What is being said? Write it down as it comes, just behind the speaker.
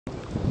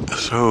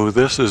So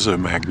this is a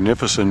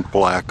magnificent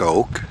black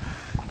oak,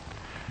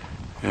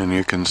 and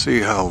you can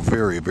see how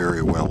very,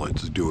 very well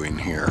it's doing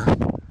here,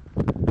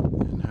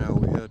 and how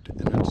it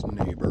and its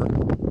neighbor have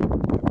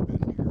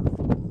been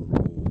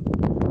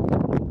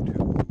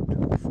here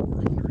for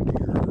 400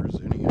 years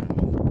anyhow.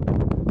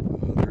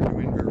 They're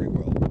doing very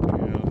well,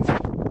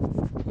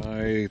 and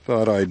I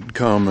thought I'd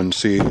come and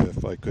see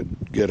if I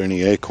could get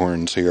any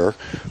acorns here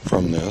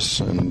from this,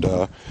 and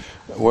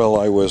while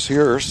I was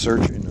here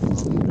searching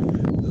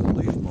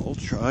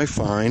I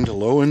find,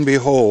 lo and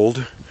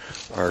behold,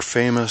 our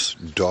famous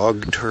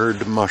dog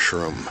turd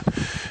mushroom.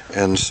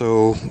 And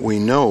so we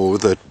know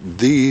that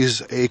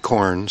these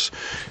acorns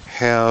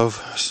have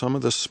some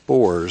of the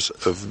spores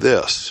of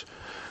this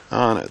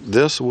on it.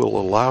 This will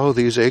allow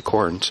these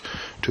acorns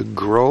to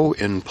grow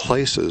in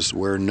places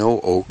where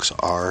no oaks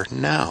are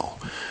now.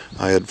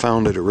 I had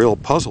found it a real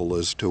puzzle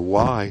as to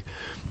why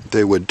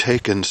they would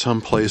take in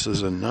some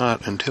places and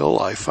not, until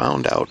I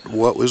found out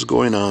what was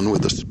going on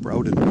with the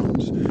sprouted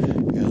ones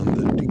and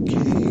the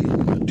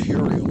decaying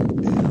material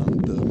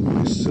and the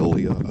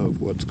mycelia of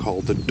what's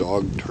called the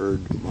dog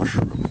turd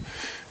mushroom.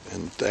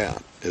 And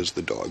that is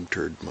the dog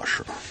turd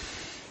mushroom.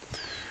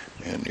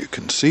 And you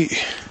can see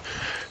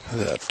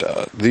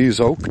that these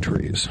oak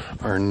trees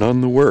are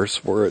none the worse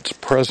for its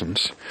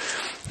presence.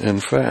 In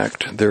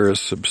fact, there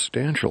is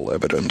substantial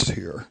evidence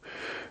here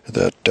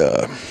that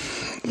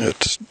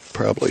it's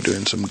probably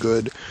doing some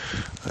good.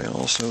 I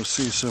also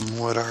see some,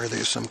 what are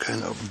these, some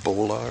kind of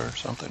bola or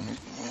something?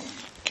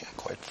 Can't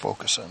quite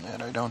focus on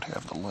that. I don't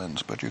have the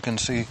lens, but you can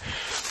see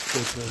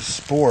with the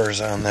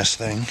spores on this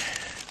thing.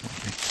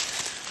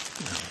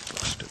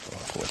 Bust it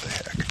off, what the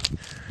heck.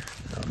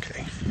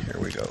 Okay, here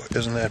we go.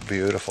 Isn't that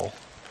beautiful?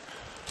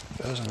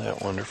 Isn't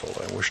that wonderful?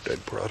 I wished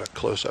I'd brought a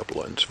close-up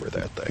lens for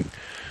that thing.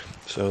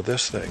 So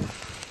this thing,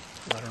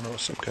 I don't know,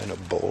 some kind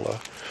of bola.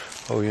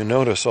 Oh, you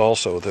notice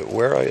also that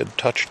where I had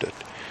touched it,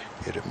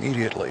 it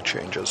immediately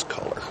changes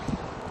color.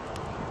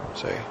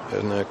 See,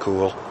 isn't that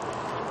cool?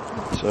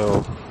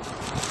 So,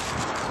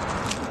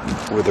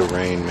 with the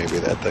rain, maybe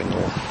that thing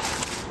will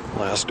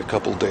last a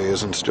couple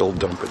days and still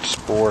dump its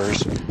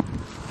spores.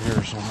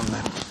 Here's one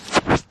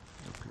that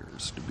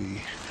appears to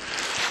be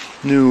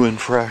new and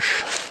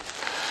fresh.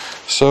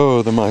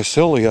 So the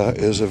mycelia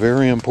is a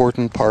very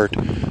important part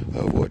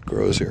of what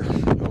grows here.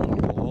 And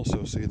you'll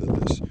also see that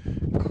this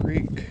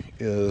creek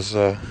is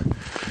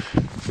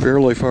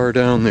fairly far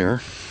down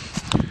there,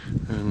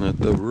 and that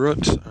the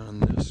roots on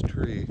this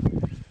tree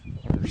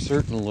are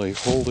certainly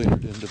holding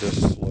it into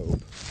this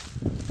slope.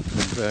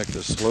 In fact,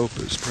 the slope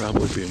is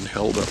probably being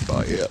held up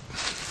by it.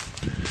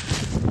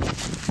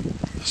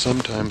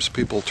 Sometimes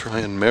people try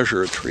and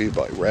measure a tree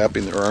by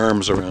wrapping their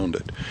arms around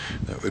it.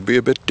 That would be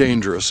a bit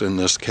dangerous in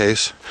this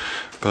case,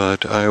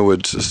 but I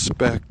would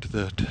suspect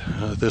that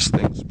this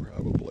thing's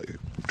probably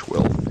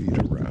 12